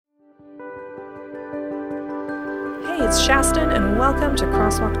Hey, it's Shaston, and welcome to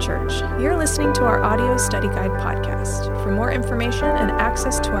Crosswalk Church. You're listening to our audio study guide podcast. For more information and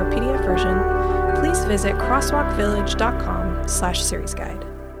access to our PDF version, please visit crosswalkvillage.com/series guide.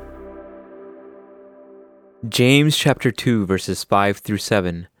 James chapter 2, verses 5 through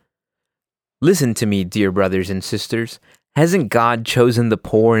 7. Listen to me, dear brothers and sisters. Hasn't God chosen the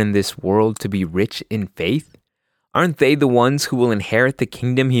poor in this world to be rich in faith? Aren't they the ones who will inherit the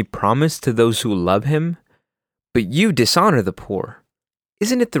kingdom he promised to those who love him? But you dishonor the poor.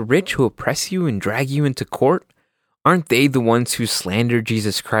 Isn't it the rich who oppress you and drag you into court? Aren't they the ones who slander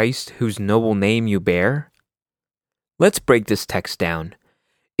Jesus Christ, whose noble name you bear? Let's break this text down.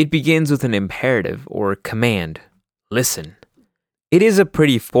 It begins with an imperative or command. Listen. It is a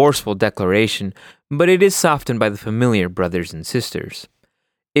pretty forceful declaration, but it is softened by the familiar brothers and sisters.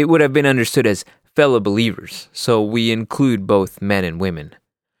 It would have been understood as fellow believers, so we include both men and women.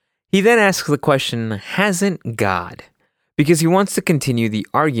 He then asks the question, hasn't God? Because he wants to continue the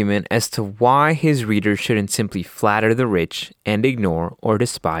argument as to why his readers shouldn't simply flatter the rich and ignore or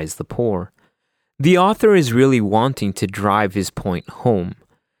despise the poor. The author is really wanting to drive his point home.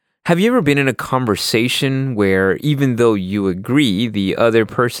 Have you ever been in a conversation where even though you agree, the other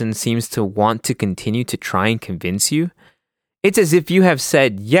person seems to want to continue to try and convince you? It's as if you have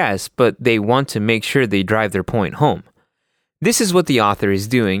said yes, but they want to make sure they drive their point home. This is what the author is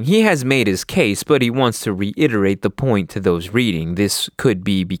doing. He has made his case, but he wants to reiterate the point to those reading. This could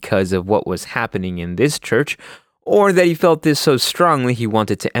be because of what was happening in this church, or that he felt this so strongly he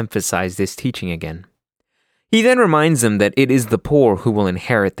wanted to emphasize this teaching again. He then reminds them that it is the poor who will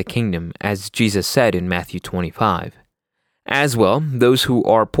inherit the kingdom, as Jesus said in Matthew 25. As well, those who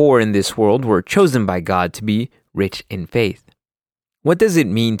are poor in this world were chosen by God to be rich in faith. What does it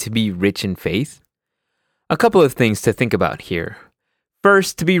mean to be rich in faith? A couple of things to think about here.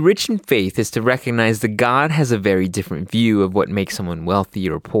 First, to be rich in faith is to recognize that God has a very different view of what makes someone wealthy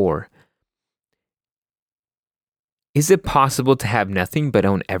or poor. Is it possible to have nothing but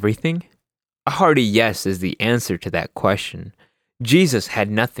own everything? A hearty yes is the answer to that question. Jesus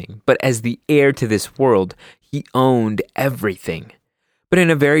had nothing, but as the heir to this world, he owned everything. But in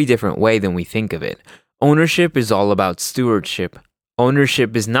a very different way than we think of it. Ownership is all about stewardship.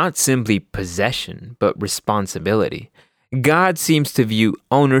 Ownership is not simply possession, but responsibility. God seems to view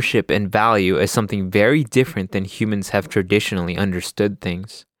ownership and value as something very different than humans have traditionally understood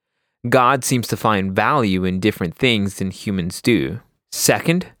things. God seems to find value in different things than humans do.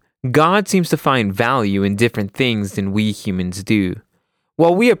 Second, God seems to find value in different things than we humans do.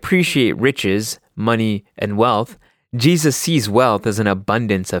 While we appreciate riches, money, and wealth, Jesus sees wealth as an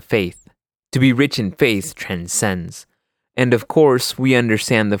abundance of faith. To be rich in faith transcends. And of course, we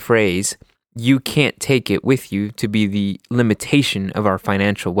understand the phrase, you can't take it with you, to be the limitation of our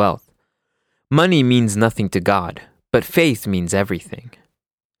financial wealth. Money means nothing to God, but faith means everything.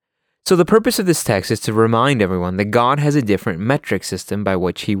 So the purpose of this text is to remind everyone that God has a different metric system by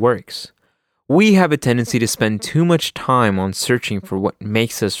which he works. We have a tendency to spend too much time on searching for what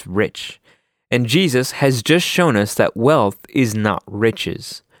makes us rich. And Jesus has just shown us that wealth is not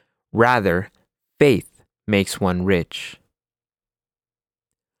riches. Rather, faith makes one rich.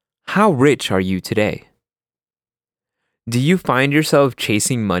 How rich are you today? Do you find yourself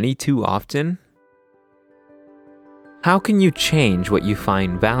chasing money too often? How can you change what you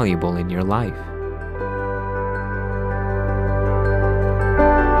find valuable in your life?